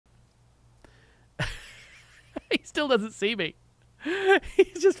He still doesn't see me.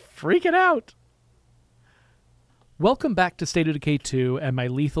 He's just freaking out. Welcome back to State of Decay 2 and my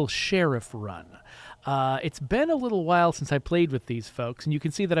Lethal Sheriff run. It's been a little while since I played with these folks, and you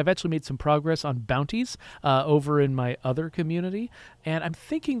can see that I've actually made some progress on bounties over in my other community, and I'm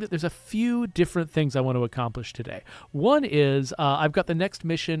thinking that there's a few different things I want to accomplish today. One is I've got the next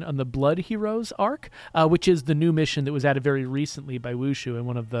mission on the Blood Heroes arc, which is the new mission that was added very recently by Wushu in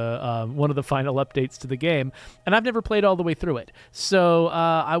one of the final updates to the game, and I've never played all the way through it, so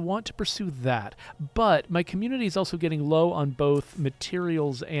I want to pursue that. But my community is also getting low on both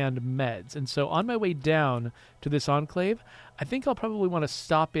materials and meds, and so on my way down to this enclave, I think I'll probably want to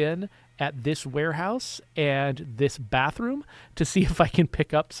stop in at this warehouse and this bathroom to see if I can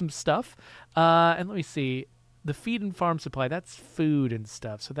pick up some stuff. And let me see. The feed and farm supply, that's food and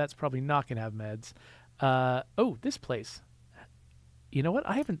stuff, so that's probably not going to have meds. Oh, this place. You know what?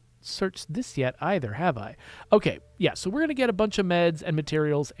 I haven't searched this yet either, have I? Okay, yeah, so we're going to get a bunch of meds and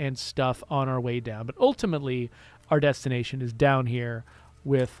materials and stuff on our way down, but ultimately our destination is down here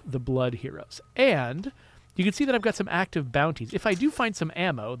with the Blood Heroes. And you can see that I've got some active bounties. If I do find some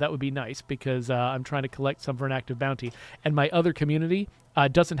ammo, that would be nice, because I'm trying to collect some for an active bounty. And my other community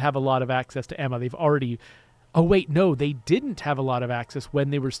doesn't have a lot of access to ammo. They've already... Oh, wait, no, they didn't have a lot of access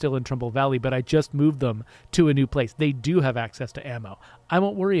when they were still in Trumbull Valley, but I just moved them to a new place. They do have access to ammo. I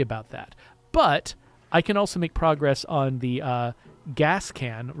won't worry about that. But I can also make progress on the gas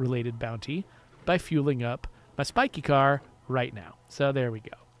can-related bounty by fueling up my spiky car right now. So there we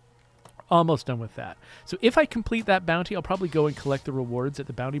go. Almost done with that. So if I complete that bounty, I'll probably go and collect the rewards at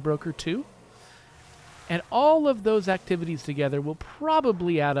the bounty broker too. And all of those activities together will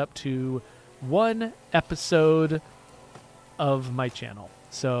probably add up to one episode of my channel.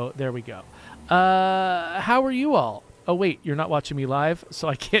 So there we go. How are you all? Oh, wait, you're not watching me live, so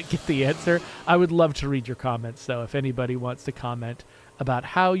I can't get the answer. I would love to read your comments, though, if anybody wants to comment about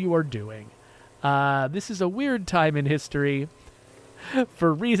how you are doing. This is a weird time in history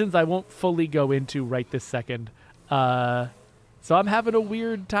for reasons I won't fully go into right this second. So I'm having a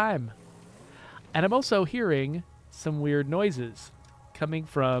weird time. And I'm also hearing some weird noises coming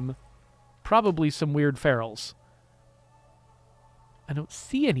from probably some weird ferals. I don't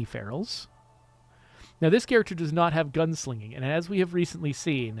see any ferals. Now, this character does not have gunslinging, and as we have recently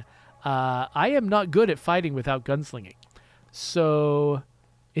seen, I am not good at fighting without gunslinging. So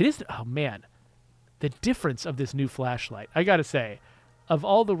it is... Oh, man. The difference of this new flashlight. I gotta say, of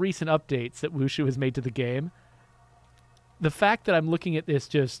all the recent updates that Wushu has made to the game, the fact that I'm looking at this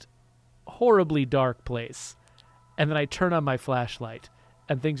just horribly dark place, and then I turn on my flashlight,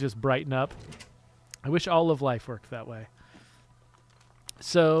 and things just brighten up. I wish all of life worked that way.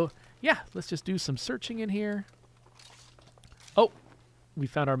 So, yeah, let's just do some searching in here. Oh, we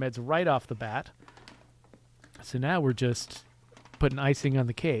found our meds right off the bat. So now we're just putting icing on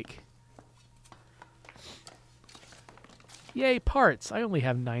the cake. Yay, parts. I only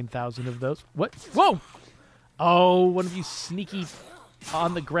have 9,000 of those. What? Whoa! Oh, one of you sneaky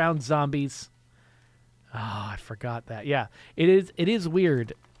on-the-ground zombies. Oh, I forgot that. Yeah, it is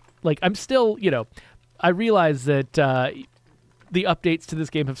weird. Like, I'm still, I realize that the updates to this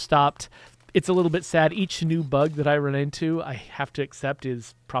game have stopped. It's a little bit sad. Each new bug that I run into, I have to accept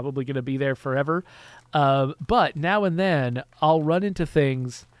is probably going to be there forever. But now and then, I'll run into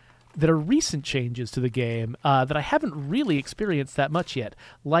things that are recent changes to the game that I haven't really experienced that much yet.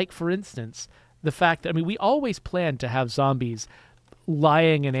 Like, for instance, the fact that, we always planned to have zombies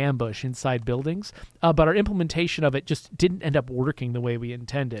lying in ambush inside buildings, but our implementation of it just didn't end up working the way we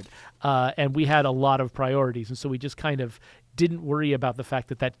intended. And we had a lot of priorities, and so we just kind of didn't worry about the fact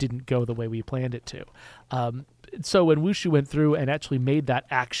that that didn't go the way we planned it to. So when Wushu went through and actually made that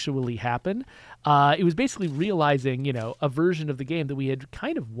actually happen, it was basically realizing, a version of the game that we had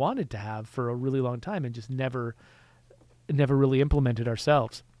kind of wanted to have for a really long time and just never really implemented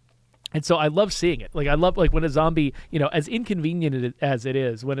ourselves. And so I love seeing it. Like, I love, when a zombie, as inconvenient as it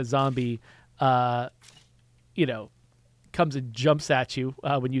is, when a zombie, comes and jumps at you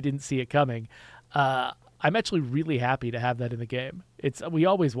when you didn't see it coming, I'm actually really happy to have that in the game. We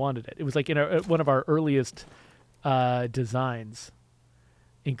always wanted it. It was like in one of our earliest designs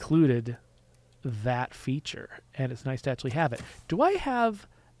included that feature, and it's nice to actually have it. Do I have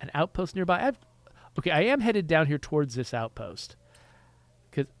an outpost nearby? Okay, I am headed down here towards this outpost.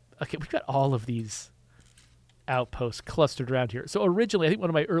 Okay, we've got all of these outposts clustered around here. So originally, I think one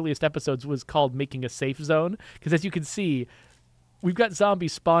of my earliest episodes was called Making a Safe Zone, because as you can see, we've got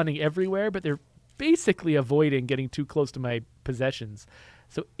zombies spawning everywhere, but they're basically avoiding getting too close to my possessions.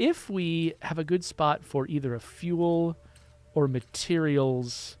 So if we have a good spot for either a fuel or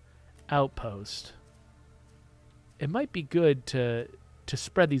materials outpost, it might be good to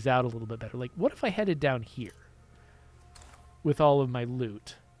spread these out a little bit better. Like, what if I headed down here with all of my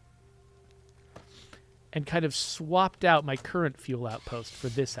loot and kind of swapped out my current fuel outpost for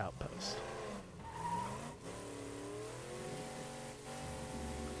this outpost?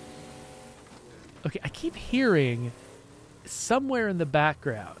 Okay, I keep hearing somewhere in the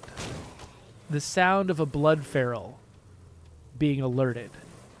background the sound of a blood feral being alerted.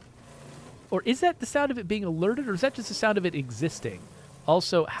 Or is that the sound of it being alerted, or is that just the sound of it existing?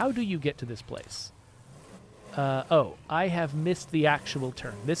 Also, how do you get to this place? Oh, I have missed the actual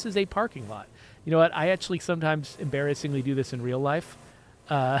turn. This is a parking lot. You know what? I actually sometimes embarrassingly do this in real life.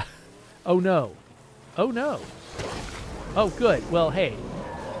 Oh no. Oh no. Oh good. Well, hey.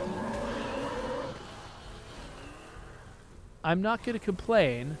 I'm not going to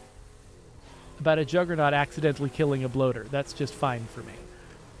complain about a juggernaut accidentally killing a bloater. That's just fine for me.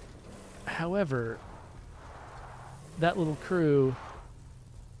 However, that little crew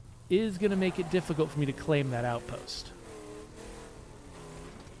is going to make it difficult for me to claim that outpost.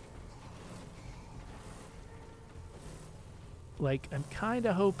 Like, I'm kind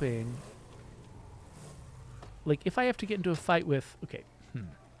of hoping... Like, if I have to get into a fight with... Okay.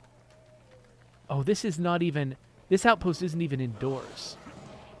 Oh, this is not even... This outpost isn't even indoors.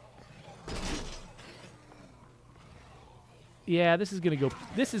 Yeah, this is gonna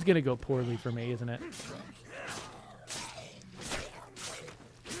go poorly for me, isn't it?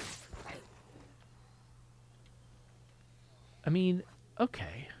 I mean,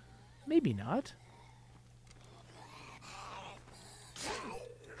 okay. Maybe not.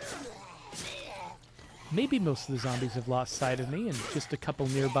 Maybe most of the zombies have lost sight of me and just a couple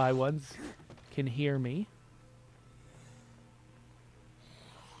nearby ones can hear me.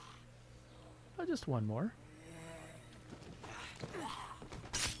 Oh, just one more.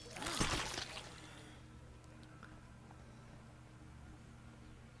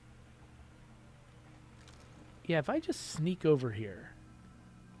 Yeah, if I just sneak over here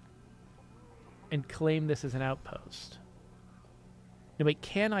and claim this as an outpost. No, wait,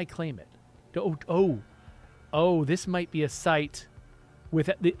 can I claim it? Oh, this might be a site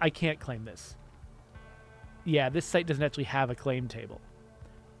with... I can't claim this. Yeah, this site doesn't actually have a claim table.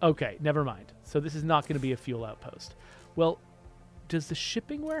 Okay, never mind. So this is not going to be a fuel outpost. Well, does the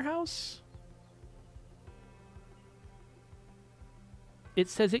shipping warehouse... It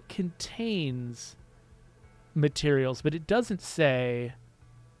says it contains materials, but it doesn't say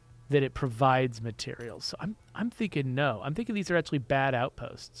that it provides materials. So I'm thinking no. I'm thinking these are actually bad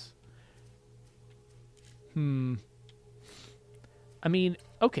outposts. I mean,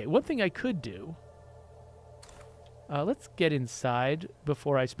 okay, one thing I could do... let's get inside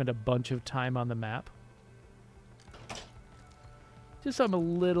before I spend a bunch of time on the map. Just so I'm a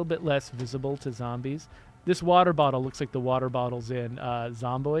little bit less visible to zombies. This water bottle looks like the water bottles in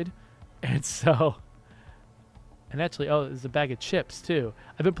Zomboid. And so... And actually, oh, there's a bag of chips, too.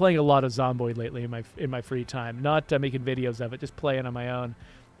 I've been playing a lot of Zomboid lately in my free time. Not making videos of it, just playing on my own.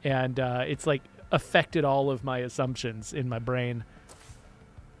 And it's, like, affected all of my assumptions in my brain.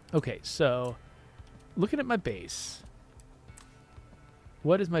 Okay, so... Looking at my base,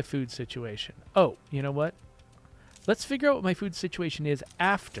 what is my food situation? Oh, you know what? Let's figure out what my food situation is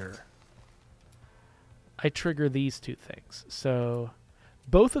after I trigger these two things. So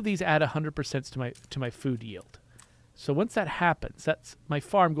both of these add 100% to my food yield. So once that happens, that's my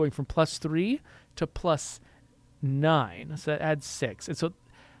farm going from +3 to +9. So that adds 6. And so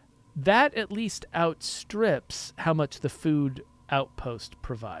that at least outstrips how much the food outpost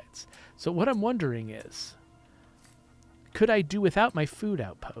provides. So what I'm wondering is, could I do without my food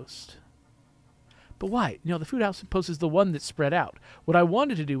outpost? But why? You know, the food outpost is the one that's spread out. What I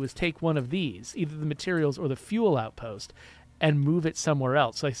wanted to do was take one of these, either the materials or the fuel outpost, and move it somewhere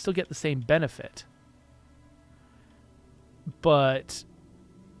else, so I still get the same benefit. But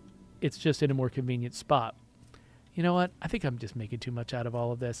it's just in a more convenient spot. You know what? I think I'm just making too much out of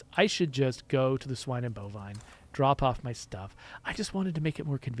all of this. I should just go to the swine and bovine, drop off my stuff. I just wanted to make it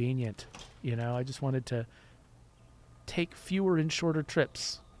more convenient. You know, I just wanted to take fewer and shorter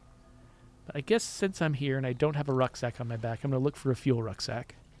trips. But I guess since I'm here and I don't have a rucksack on my back, I'm going to look for a fuel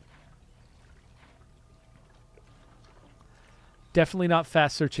rucksack. Definitely not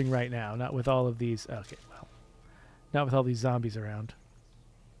fast searching right now. Not with all of these. Okay, well, not with all these zombies around.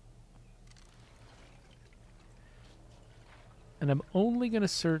 And I'm only going to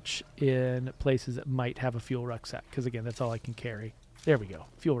search in places that might have a fuel rucksack. Because, again, that's all I can carry. There we go.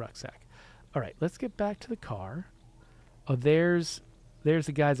 Fuel rucksack. All right, let's get back to the car. Oh, there's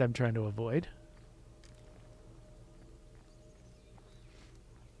the guys I'm trying to avoid.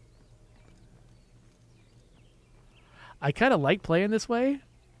 I kind of like playing this way.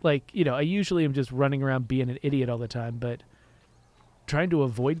 Like, you know, I usually am just running around being an idiot all the time, but trying to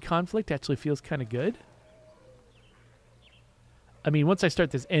avoid conflict actually feels kind of good. I mean, once I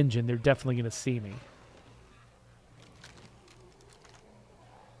start this engine, they're definitely going to see me.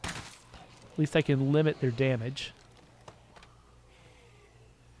 At least I can limit their damage.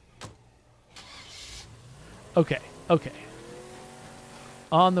 Okay, okay.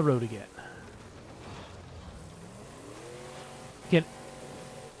 On the road again. Again,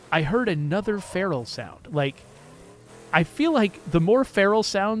 I heard another feral sound. Like, I feel like the more feral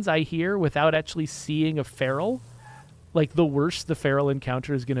sounds I hear without actually seeing a feral, like the worse the feral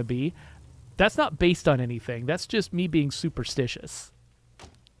encounter is going to be. That's not based on anything. That's just me being superstitious.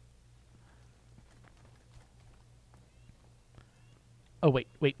 Oh, wait.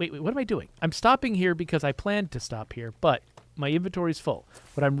 What am I doing? I'm stopping here because I planned to stop here, but my inventory's full.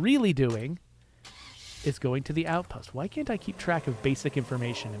 What I'm really doing is going to the outpost. Why can't I keep track of basic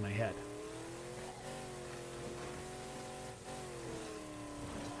information in my head?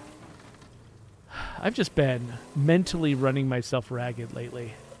 I've just been mentally running myself ragged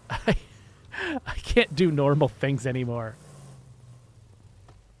lately. I can't do normal things anymore.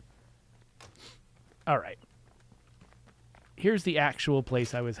 All right. Here's the actual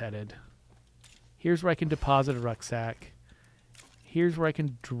place I was headed. Here's where I can deposit a rucksack. Here's where I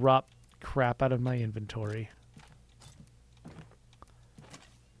can drop crap out of my inventory.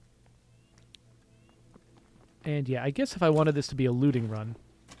 And yeah, I guess if I wanted this to be a looting run,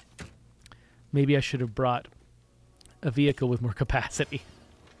 maybe I should have brought a vehicle with more capacity.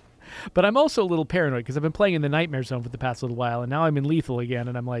 But I'm also a little paranoid because I've been playing in the Nightmare Zone for the past little while, and now I'm in Lethal again,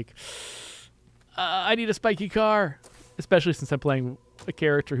 and I'm like, I need a spiky car. Especially since I'm playing a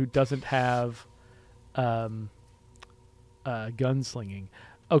character who doesn't have gunslinging.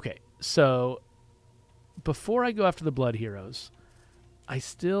 Okay, so before I go after the Blood Heroes, I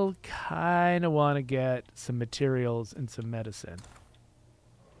still kind of want to get some materials and some medicine.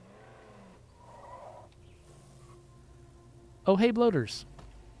 Oh, hey, bloaters.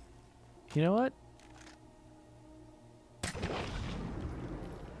 You know what?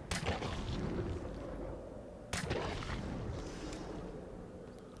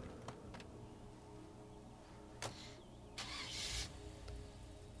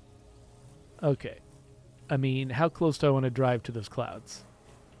 Okay. I mean, how close do I want to drive to those clouds?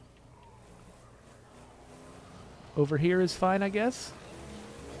 Over here is fine, I guess?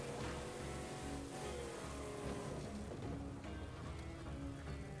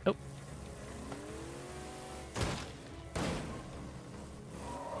 Oh.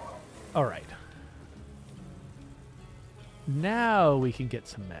 All right. Now we can get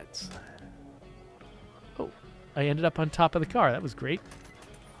some meds. Oh, I ended up on top of the car. That was great.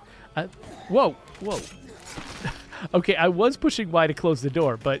 Whoa. Okay, I was pushing Y to close the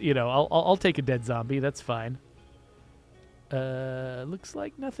door, but, you know, I'll take a dead zombie. That's fine. Looks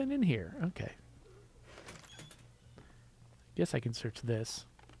like nothing in here. Okay. Guess I can search this.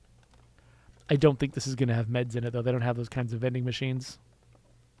 I don't think this is going to have meds in it, though. They don't have those kinds of vending machines.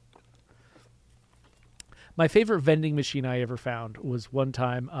 My favorite vending machine I ever found was one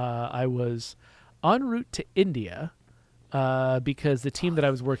time I was en route to India, because the team that I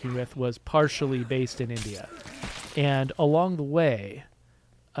was working with was partially based in India. And along the way,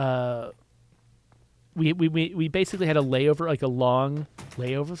 we basically had a layover, like a long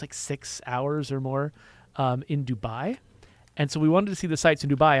layover. It was like 6 hours or more in Dubai. And so we wanted to see the sights in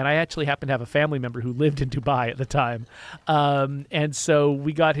Dubai, and I actually happened to have a family member who lived in Dubai at the time. And so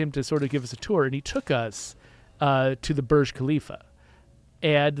we got him to sort of give us a tour, and he took us to the Burj Khalifa.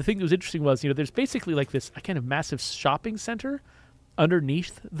 And the thing that was interesting was, you know, there's basically like this kind of massive shopping center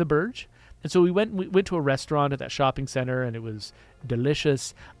underneath the Burj. And so we went to a restaurant at that shopping center, and it was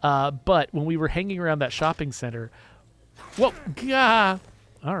delicious. But when we were hanging around that shopping center, whoa, gah!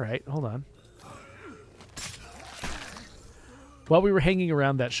 All right, hold on. While we were hanging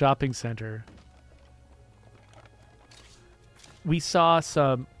around that shopping center, we saw I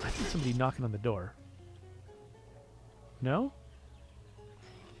think somebody knocking on the door. No?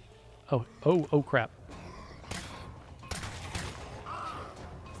 Oh, crap.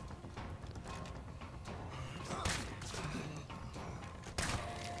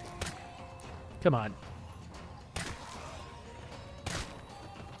 Come on.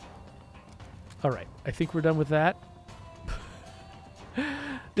 All right, I think we're done with that.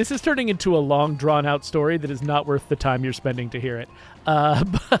 This is turning into a long, drawn-out story that is not worth the time you're spending to hear it.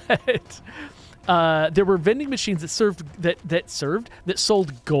 But there were vending machines that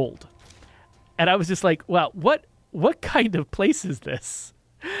sold gold. And I was just like, wow, what kind of place is this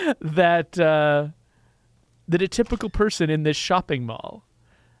that that a typical person in this shopping mall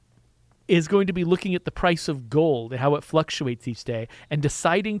is going to be looking at the price of gold and how it fluctuates each day and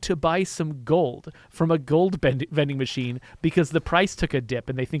deciding to buy some gold from a gold vending machine because the price took a dip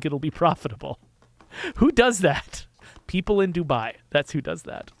and they think it'll be profitable. Who does that? People in Dubai. That's who does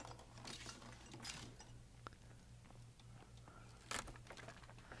that.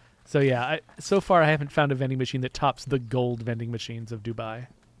 So yeah, so far I haven't found a vending machine that tops the gold vending machines of Dubai.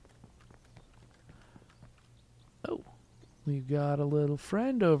 Oh, we've got a little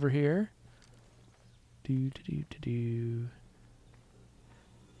friend over here.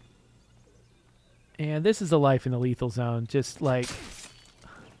 And this is a life in the lethal zone, just like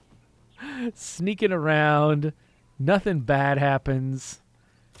sneaking around. Nothing bad happens.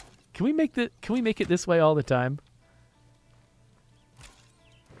 Can we make it this way all the time?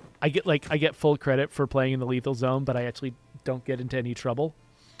 I get full credit for playing in the lethal zone, but I actually don't get into any trouble.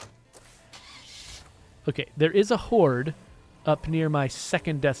 Okay, there is a horde up near my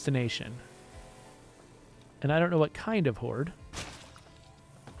second destination. And I don't know what kind of horde.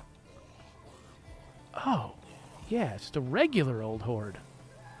 Oh, yeah, it's just a regular old horde.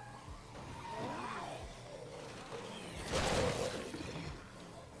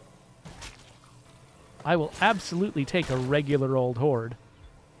 I will absolutely take a regular old horde.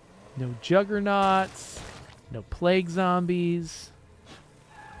 No juggernauts, no plague zombies.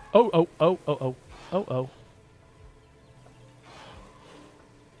 Oh.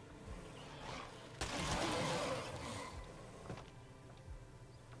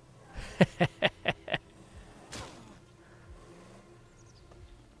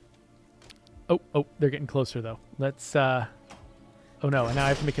 Oh, they're getting closer though. Let's oh no, and now I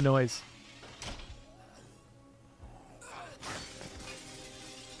have to make a noise.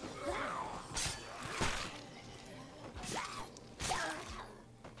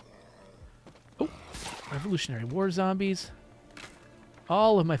 Oh, Revolutionary War zombies.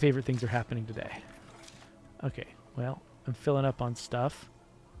 All of my favorite things are happening today. Okay, well, I'm filling up on stuff.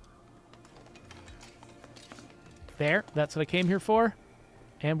 There, that's what I came here for.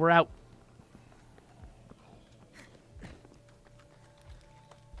 And we're out.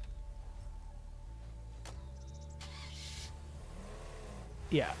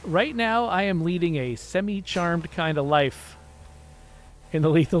 Yeah, right now I am leading a semi-charmed kind of life in the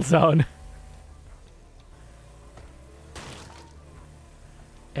lethal zone.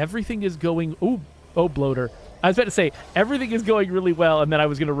 Everything is going... Oh, bloater. I was about to say, everything is going really well, and then I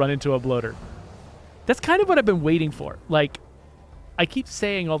was going to run into a bloater. That's kind of what I've been waiting for. Like, I keep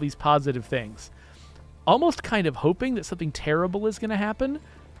saying all these positive things, almost kind of hoping that something terrible is going to happen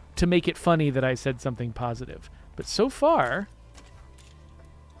to make it funny that I said something positive. But so far,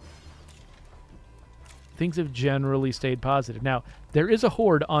 things have generally stayed positive. Now, there is a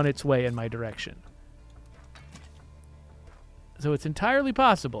horde on its way in my direction. So it's entirely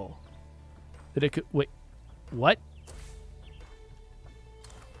possible that it could... Wait, what?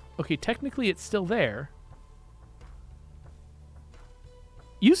 Okay, technically it's still there.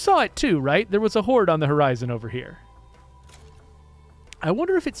 You saw it too, right? There was a horde on the horizon over here. I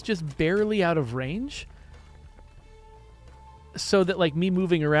wonder if it's just barely out of range, so that like me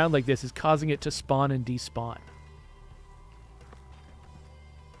moving around like this is causing it to spawn and despawn.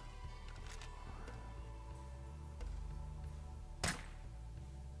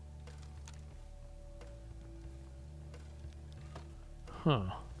 Huh.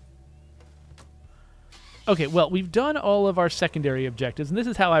 Okay, well, we've done all of our secondary objectives, and this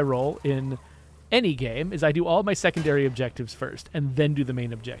is how I roll in any game, is I do all my secondary objectives first, and then do the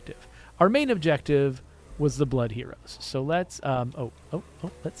main objective. Our main objective was the Blood Heroes. So let's,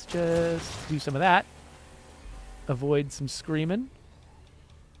 let's just do some of that. Avoid some screaming.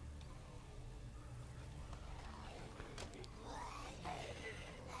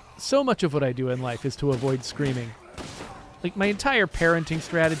 So much of what I do in life is to avoid screaming. Like, my entire parenting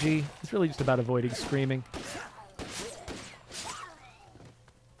strategy is really just about avoiding screaming.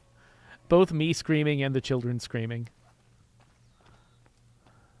 Both me screaming and the children screaming.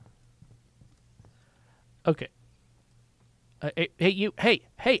 Okay.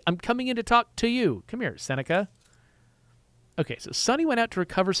 Hey, I'm coming in to talk to you. Come here, Seneca. Okay, so Sunny went out to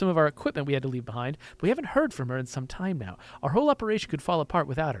recover some of our equipment we had to leave behind, but we haven't heard from her in some time now. Our whole operation could fall apart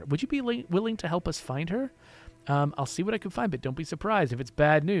without her. Would you be willing to help us find her? I'll see what I can find, but don't be surprised if it's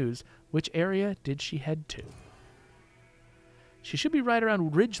bad news. Which area did she head to? She should be right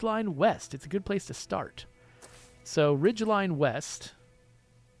around Ridgeline West. It's a good place to start. So Ridgeline West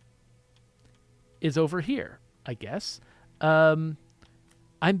is over here, I guess. I'm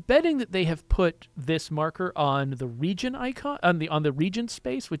betting that they have put this marker on the region icon, on the region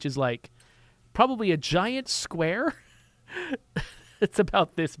space, which is like probably a giant square. It's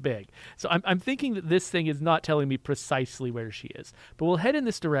about this big. So I'm thinking that this thing is not telling me precisely where she is. But we'll head in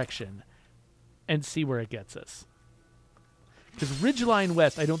this direction and see where it gets us. Because Ridgeline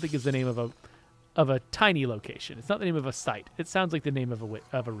West, I don't think is the name of a tiny location. It's not the name of a site. It sounds like the name of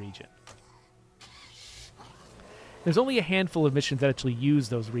a region. There's only a handful of missions that actually use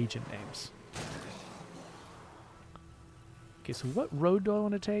those region names. Okay, so what road do I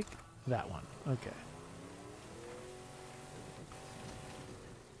want to take? That one. Okay.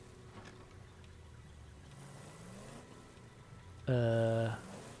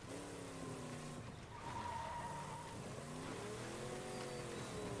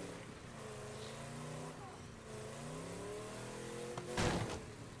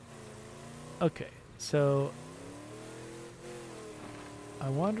 Okay, so I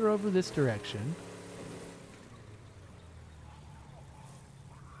wander over this direction.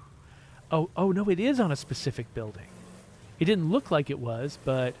 Oh no, it is on a specific building. It didn't look like it was,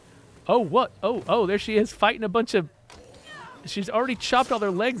 but oh, what? Oh, there she is fighting a bunch of. She's already chopped all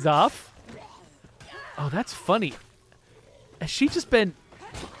their legs off. Oh, that's funny. Has she just been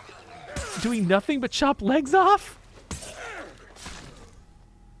doing nothing but chop legs off?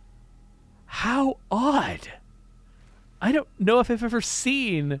 How odd. I don't know if I've ever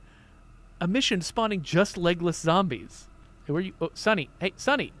seen a mission spawning just legless zombies. Hey, where are you? Oh, Sonny. Hey,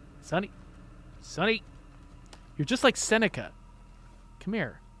 Sonny. Sonny. You're just like Seneca. Come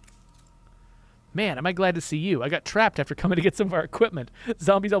here. Man, am I glad to see you. I got trapped after coming to get some of our equipment.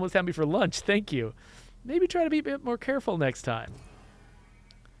 Zombies almost had me for lunch. Thank you. Maybe try to be a bit more careful next time.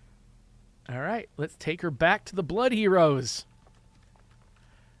 All right, let's take her back to the Blood Heroes.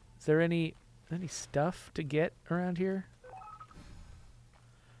 Is there any stuff to get around here?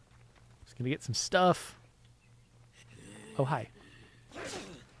 Just gonna get some stuff. Oh, hi.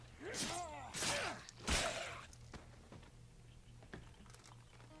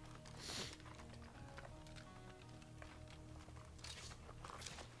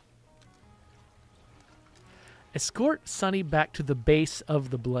 Escort Sonny back to the base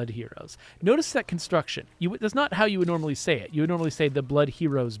of the Blood Heroes. Notice that construction. That's not how you would normally say it. You would normally say the Blood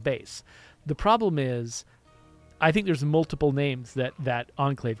Heroes base. The problem is, I think there's multiple names that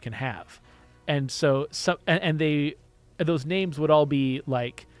Enclave can have. And so those names would all be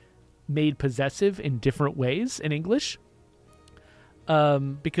like made possessive in different ways in English.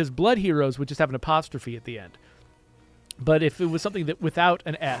 Because Blood Heroes would just have an apostrophe at the end. But if it was something that without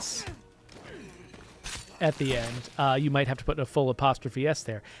an S at the end, you might have to put a full apostrophe S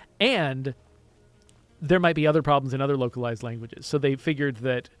there. And there might be other problems in other localized languages. So they figured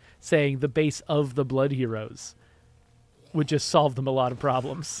that saying the base of the Blood Heroes would just solve them a lot of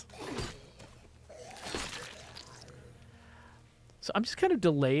problems. So I'm just kind of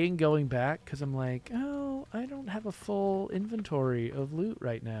delaying going back because I'm like, oh, I don't have a full inventory of loot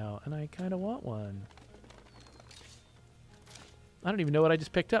right now, and I kind of want one. I don't even know what I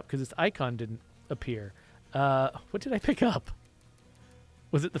just picked up because this icon didn't appear. What did I pick up?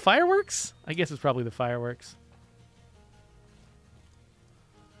 Was it the fireworks? I guess it's probably the fireworks.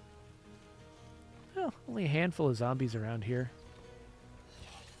 Oh, only a handful of zombies around here.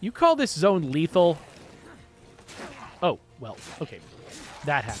 You call this zone lethal? Oh, well, okay.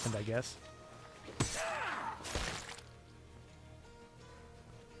 That happened, I guess.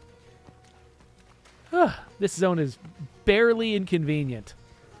 This zone is barely inconvenient.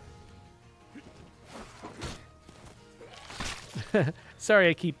 Sorry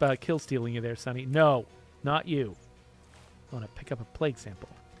I keep kill stealing you there, Sonny. No, not you. I want to pick up a plague sample.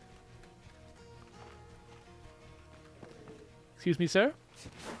 Excuse me, sir?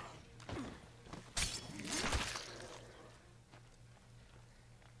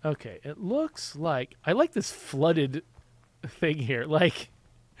 Okay, it looks like... I like this flooded thing here. Like,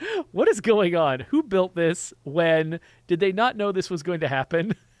 what is going on? Who built this? When? Did they not know this was going to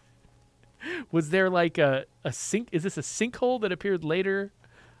happen? Was there like a sink? Is this a sinkhole that appeared later?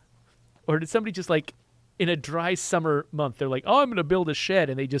 Or did somebody just like, in a dry summer month, they're like, oh, I'm going to build a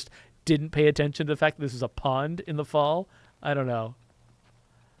shed, and they just didn't pay attention to the fact that this was a pond in the fall? I don't know.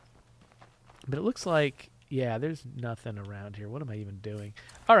 But it looks like... Yeah, there's nothing around here. What am I even doing?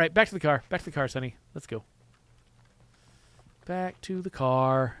 All right, back to the car. Back to the car, Sonny. Let's go. Back to the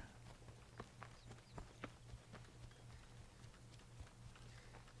car.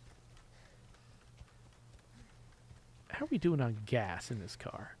 How are we doing on gas in this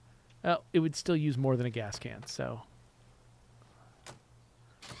car? Well, it would still use more than a gas can, so...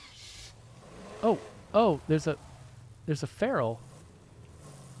 Oh, there's a feral.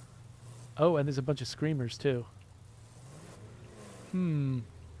 Oh, and there's a bunch of screamers, too.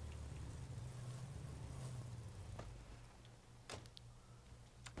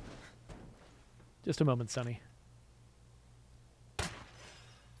 Just a moment, Sonny.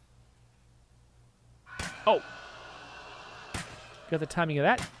 Oh! Got the timing of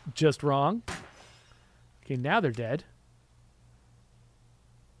that just wrong. Okay, now they're dead.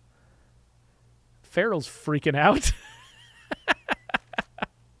 Farrell's freaking out.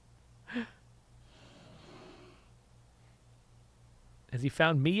 Has he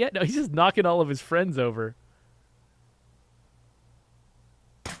found me yet? No, he's just knocking all of his friends over.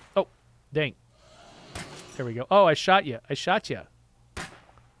 Oh, dang. There we go. Oh, I shot you. I shot you.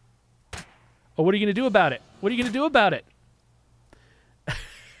 Oh, what are you going to do about it? What are you going to do about it?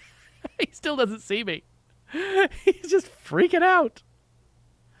 He still doesn't see me. He's just freaking out.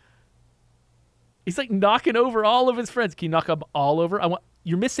 He's like knocking over all of his friends. Can you knock them all over?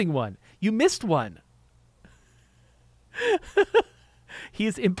 You're missing one. You missed one. He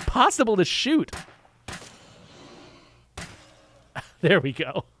is impossible to shoot. There we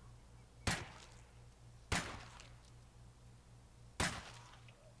go.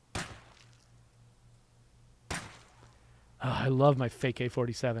 Oh, I love my fake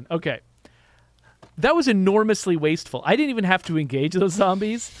A47. Okay. That was enormously wasteful. I didn't even have to engage those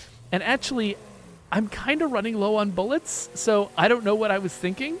zombies. And actually, I'm kind of running low on bullets, so I don't know what I was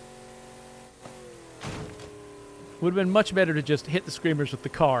thinking. Would have been much better to just hit the screamers with the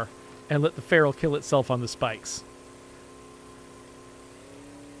car and let the feral kill itself on the spikes.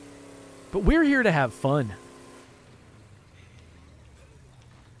 But we're here to have fun.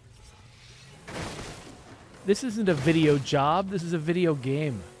 This isn't a video job. This is a video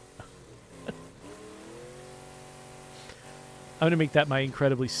game. I'm going to make that my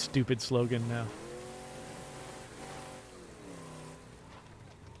incredibly stupid slogan now.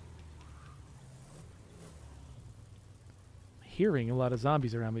 Hearing a lot of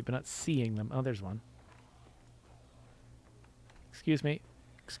zombies around me, but not seeing them. Oh, there's one. Excuse me.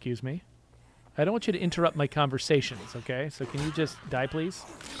 Excuse me. I don't want you to interrupt my conversations, okay? So can you just die, please?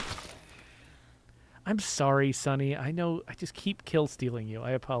 I'm sorry, Sonny. I know I just keep kill stealing you.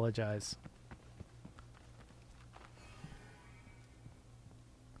 I apologize.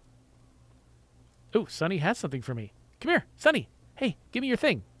 Oh, Sonny has something for me. Come here, Sonny. Hey, give me your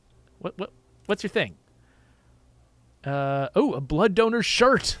thing. What's your thing? Oh, a blood donor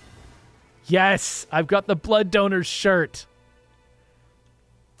shirt. Yes, I've got the blood donor shirt.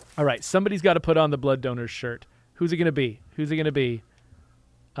 All right, somebody's got to put on the blood donor shirt. Who's it going to be? Who's it going to be?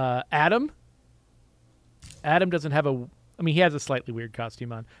 Adam? Adam doesn't have a... I mean, he has a slightly weird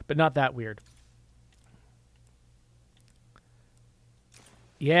costume on, but not that weird.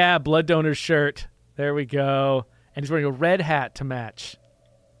 Yeah, blood donor shirt. There we go. And he's wearing a red hat to match.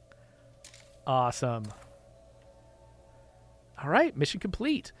 Awesome. All right, mission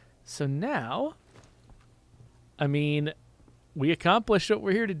complete. So now, I mean, we accomplished what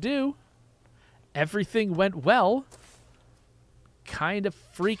we're here to do. Everything went well. Kind of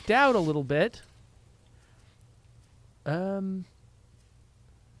freaked out a little bit. We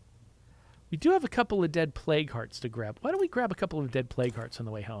do have a couple of dead plague hearts to grab. Why don't we grab a couple of dead plague hearts on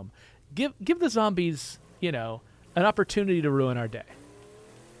the way home? Give the zombies, you know, an opportunity to ruin our day.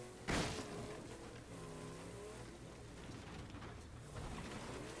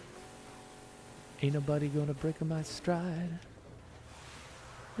 Ain't nobody gonna break my stride.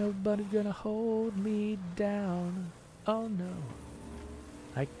 Nobody gonna hold me down. Oh no.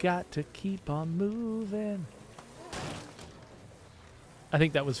 I got to keep on moving. I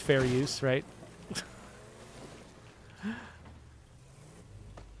think that was fair use, right?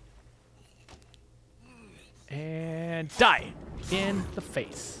 And die in the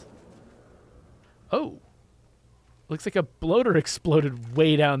face. Oh. Looks like a bloater exploded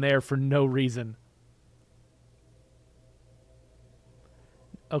way down there for no reason.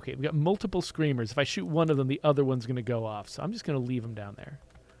 Okay, we got multiple screamers. If I shoot one of them, the other one's going to go off. So I'm just going to leave them down there.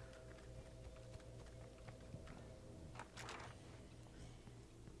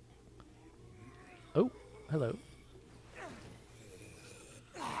 Oh, hello.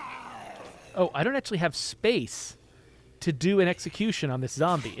 Oh, I don't actually have space to do an execution on this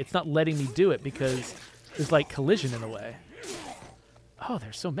zombie. It's not letting me do it because there's like collision in the way. Oh,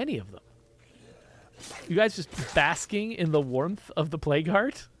 there's so many of them. You guys just basking in the warmth of the plague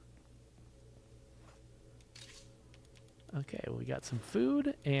heart? Okay, well, we got some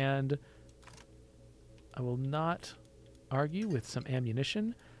food, and I will not argue with some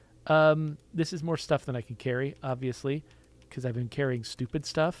ammunition. This is more stuff than I can carry, obviously, because I've been carrying stupid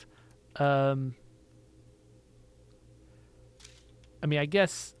stuff. I mean, I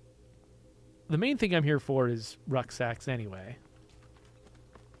guess the main thing I'm here for is rucksacks anyway.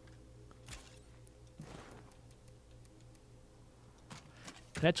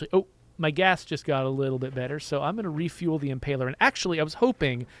 And actually, oh, my gas just got a little bit better, so I'm going to refuel the Impaler. And actually, I was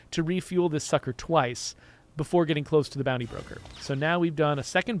hoping to refuel this sucker twice before getting close to the bounty broker. So now we've done a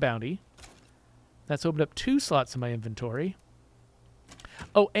second bounty. That's opened up 2 slots in my inventory.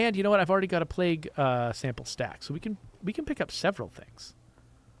 Oh, and you know what? I've already got a plague sample stack, so we can pick up several things.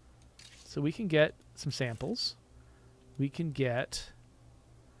 So we can get some samples. We can get,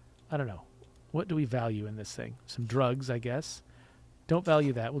 I don't know, what do we value in this thing? Some drugs, I guess. Don't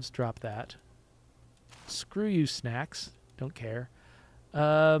value that. We'll just drop that. Screw you, snacks. Don't care.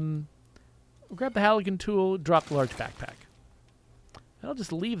 We'll grab the Halligan tool, drop the large backpack. And I'll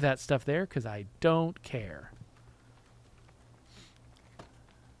just leave that stuff there because I don't care.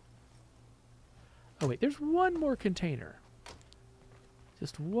 Oh, wait. There's one more container.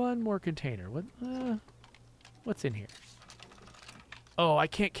 Just one more container. What's in here? Oh, I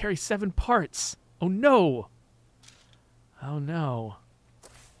can't carry 7 parts. Oh, no. Oh, no.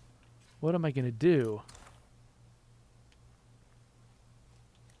 What am I going to do?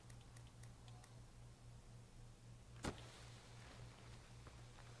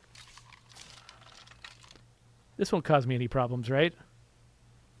 This won't cause me any problems, right?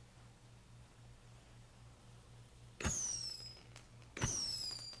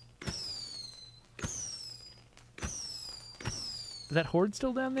 Is that horde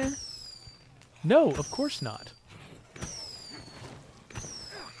still down there? No, of course not.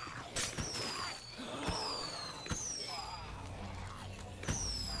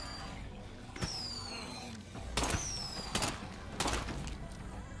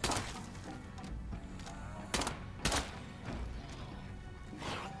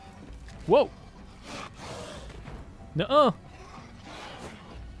 Whoa! Nuh-uh!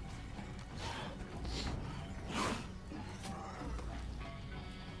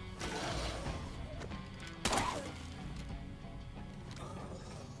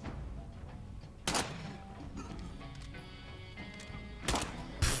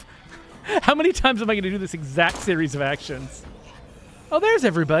 How many times am I going to do this exact series of actions? Oh, there's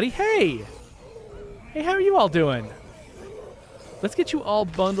everybody. Hey! Hey, how are you all doing? Let's get you all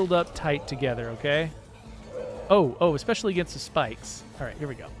bundled up tight together, okay? Oh, especially against the spikes. All right, here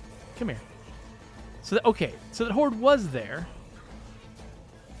we go. Come here. So, okay, so that horde was there.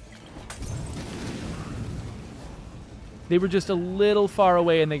 They were just a little far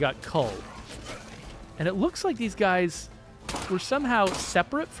away and they got culled. And it looks like these guys were somehow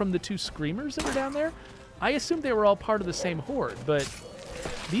separate from the 2 screamers that were down there. I assumed they were all part of the same horde, but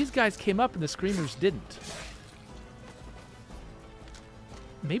these guys came up and the screamers didn't.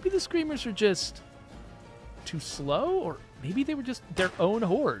 Maybe the screamers are just too slow, or maybe they were just their own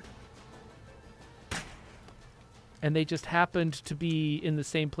horde. And they just happened to be in the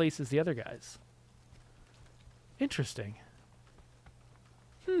same place as the other guys. Interesting.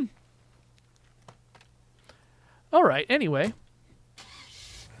 All right, anyway.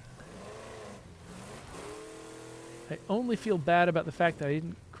 I only feel bad about the fact that I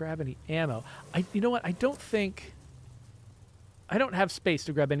didn't grab any ammo. You know what? I don't have space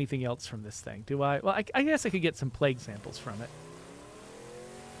to grab anything else from this thing, do I? Well, I guess I could get some plague samples from it.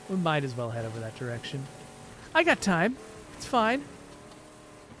 We might as well head over that direction. I got time. It's fine.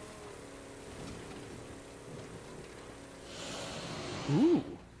 Ooh.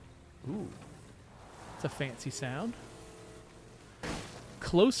 Ooh. It's a fancy sound.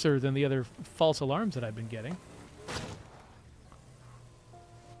 Closer than the other false alarms that I've been getting.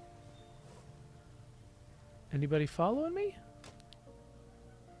 Anybody following me?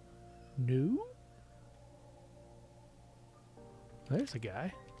 No? There's a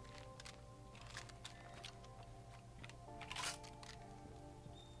guy.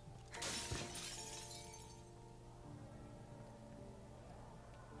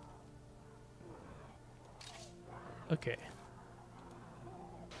 Okay.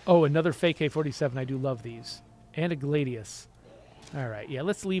 Oh, another fake A47. I do love these. And a Gladius. All right. Yeah,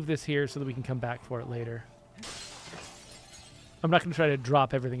 let's leave this here so that we can come back for it later. I'm not going to try to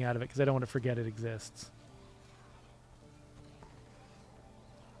drop everything out of it because I don't want to forget it exists.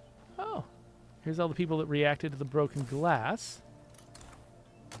 Oh. Here's all the people that reacted to the broken glass.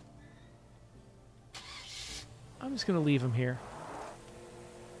 I'm just going to leave them here.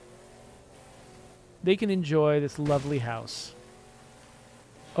 They can enjoy this lovely house.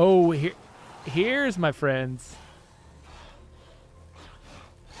 Oh, here's my friends.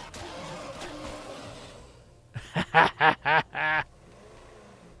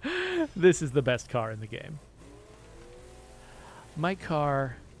 This is the best car in the game. My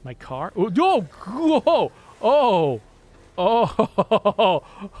car. Oh, no! Whoa! Oh! Oh!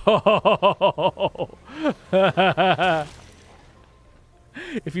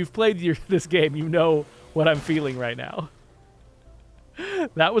 If you've played this game, you know what I'm feeling right now.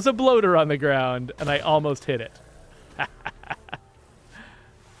 That was a bloater on the ground, and I almost hit it.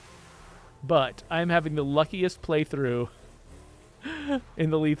 But I'm having the luckiest playthrough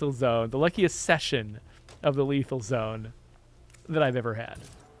in the lethal zone, the luckiest session of the lethal zone that I've ever had.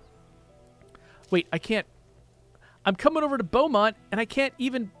 Wait, I can't... I'm coming over to Beaumont, and I can't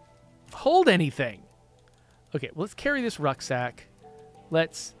even hold anything. Okay, well, let's carry this rucksack.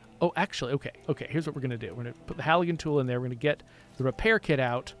 Let's... Oh, actually, okay. Okay, here's what we're going to do. We're going to put the Halligan tool in there. We're going to get the repair kit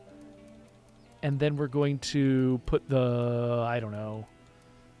out. And then we're going to put the... I don't know...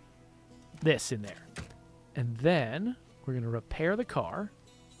 this in there. And then we're going to repair the car.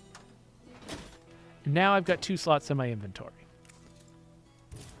 Now I've got 2 slots in my inventory.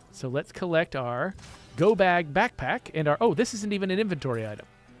 So let's collect our go bag backpack and our... Oh, this isn't even an inventory item.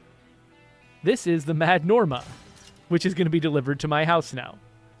 This is the Mad Norma, which is going to be delivered to my house now.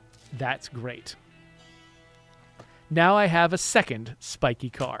 That's great. Now I have a second spiky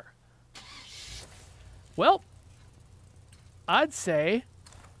car. Well, I'd say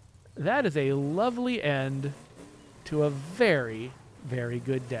that is a lovely end to a very, very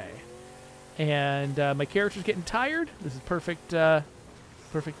good day. And my character's getting tired. This is perfect,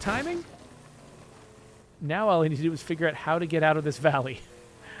 perfect timing. Now all I need to do is figure out how to get out of this valley.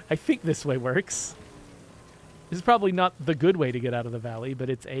 I think this way works. This is probably not the good way to get out of the valley, but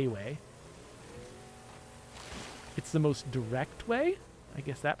it's a way. It's the most direct way. I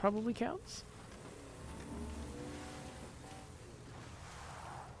guess that probably counts.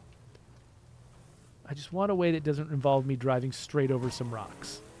 I just want a way that doesn't involve me driving straight over some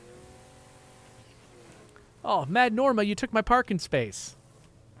rocks. Oh, Mad Norma, you took my parking space.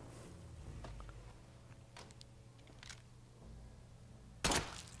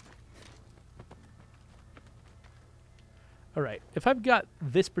 All right, if I've got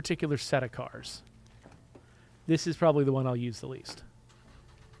this particular set of cars, this is probably the one I'll use the least.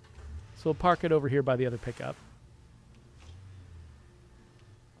 So we'll park it over here by the other pickup.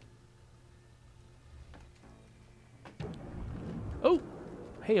 Oh,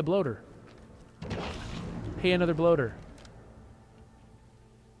 hey, a bloater. Hey, another bloater.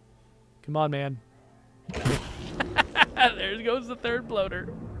 Come on, man. There goes the third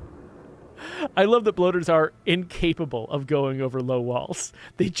bloater. I love that bloaters are incapable of going over low walls.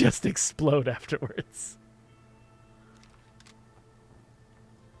 They just explode afterwards.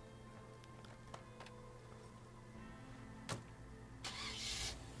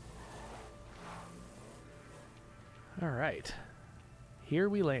 All right. Here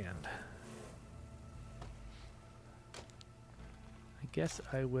we land. I guess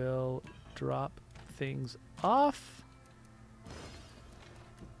I will drop things off.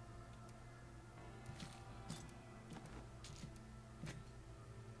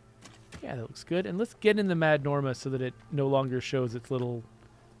 Yeah, that looks good. And let's get in the Mad Norma so that it no longer shows its little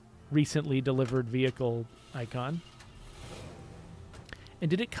recently delivered vehicle icon.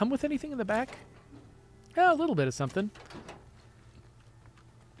 And did it come with anything in the back? Yeah, a little bit of something.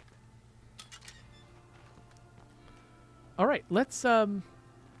 All right, let's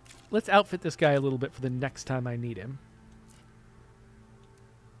outfit this guy a little bit for the next time I need him.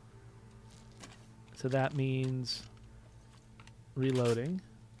 So that means reloading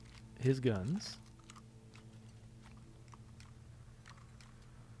his guns.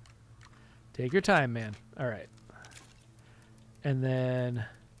 Take your time, man. All right. And then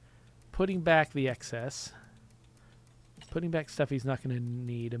putting back the excess. Putting back stuff he's not going to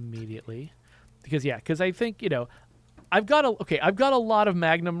need immediately. Because I think, you know, I've got a lot of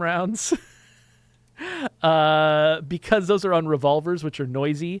Magnum rounds. Because those are on revolvers, which are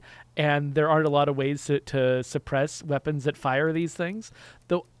noisy, and there aren't a lot of ways to suppress weapons that fire these things.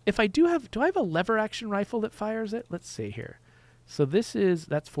 Though, if I do I have a lever action rifle that fires it? Let's see here. So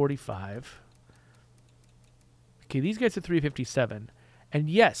that's 45. Okay, these guys are 357. And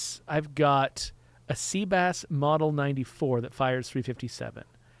yes, I've got a Seabass Model 94 that fires 357.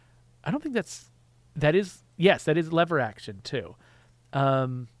 I don't think that is lever action too. I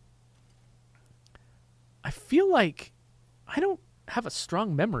feel like I don't have a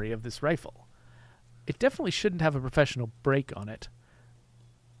strong memory of this rifle. It definitely shouldn't have a professional brake on it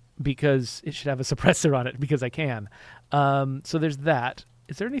because it should have a suppressor on it because I can. So there's that.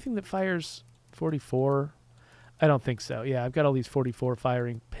 Is there anything that fires 44? I don't think so. Yeah, I've got all these 44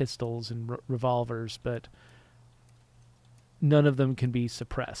 firing pistols and revolvers, but none of them can be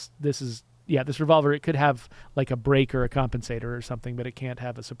suppressed. This revolver, it could have like a brake or a compensator or something, but it can't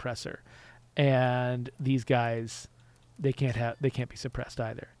have a suppressor. And these guys, they can't be suppressed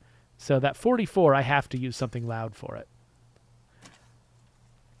either. So that 44, I have to use something loud for it.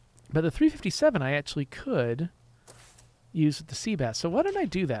 But the 357 I actually could use with the sea bass. So why don't I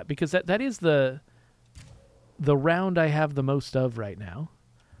do that? Because that is the round I have the most of right now.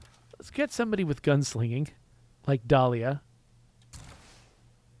 Let's get somebody with gunslinging, like Dahlia.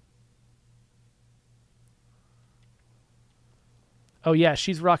 Oh yeah,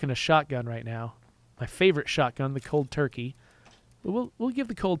 she's rocking a shotgun right now. My favorite shotgun, the Cold Turkey. But we'll give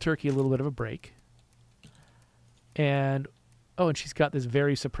the Cold Turkey a little bit of a break. And and she's got this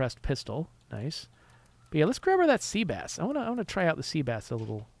very suppressed pistol. Nice. But yeah, let's grab her that sea bass. I wanna try out the sea bass a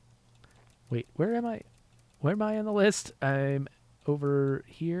little. Wait, where am I? Where am I on the list? I'm over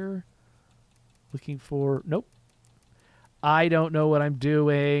here. Looking for... Nope. I don't know what I'm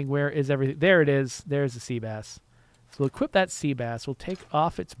doing. Where is everything? There it is. There's the sea bass. So we'll equip that sea bass. We'll take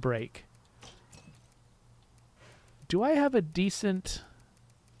off its brake. Do I have a decent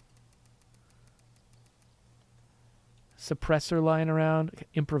suppressor lying around?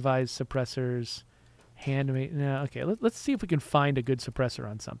 Improvised suppressors. Handmade. No, okay. Let's see if we can find a good suppressor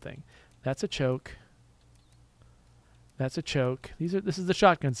on something. That's a choke. That's a choke. This is the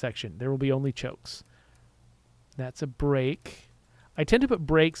shotgun section. There will be only chokes. That's a brake. I tend to put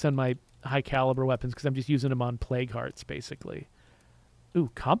brakes on my high caliber weapons because I'm just using them on plague hearts, basically.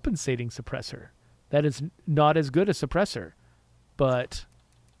 Ooh, compensating suppressor. That is not as good a suppressor, but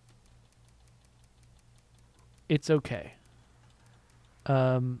it's okay.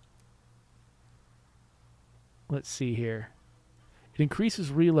 Let's see here. It increases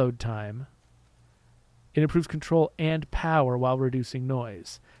reload time. It improves control and power while reducing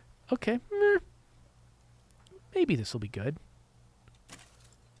noise. Okay. Maybe this will be good.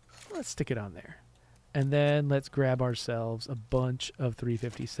 Let's stick it on there. And then let's grab ourselves a bunch of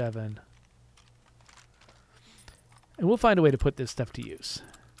 357. And we'll find a way to put this stuff to use.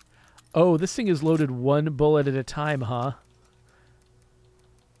 Oh, this thing is loaded one bullet at a time, huh?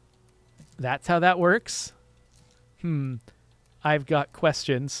 That's how that works? I've got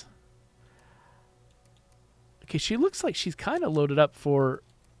questions. Okay, she looks like she's kind of loaded up for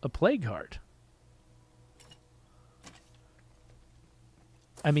a plague heart.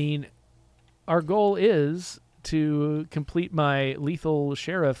 I mean, our goal is to complete my lethal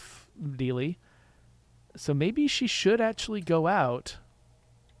sheriff dealie. So maybe she should actually go out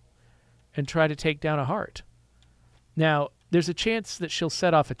and try to take down a heart. Now, there's a chance that she'll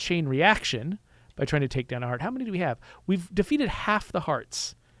set off a chain reaction by trying to take down a heart. How many do we have? We've defeated half the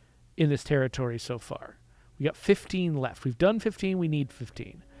hearts in this territory so far. We got 15 left. We've done 15. We need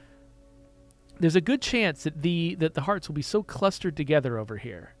 15. There's a good chance that the hearts will be so clustered together over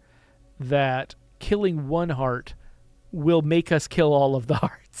here that killing one heart will make us kill all of the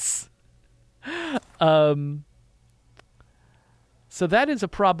hearts. So that is a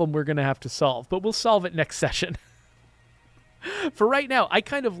problem we're going to have to solve, but we'll solve it next session. For right now, I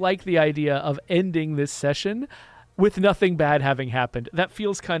kind of like the idea of ending this session with nothing bad having happened. That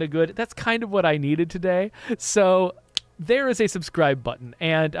feels kind of good. That's kind of what I needed today. So there is a subscribe button,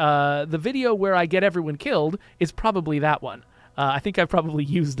 and the video where I get everyone killed is probably that one. I think I've probably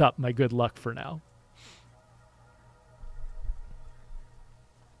used up my good luck for now.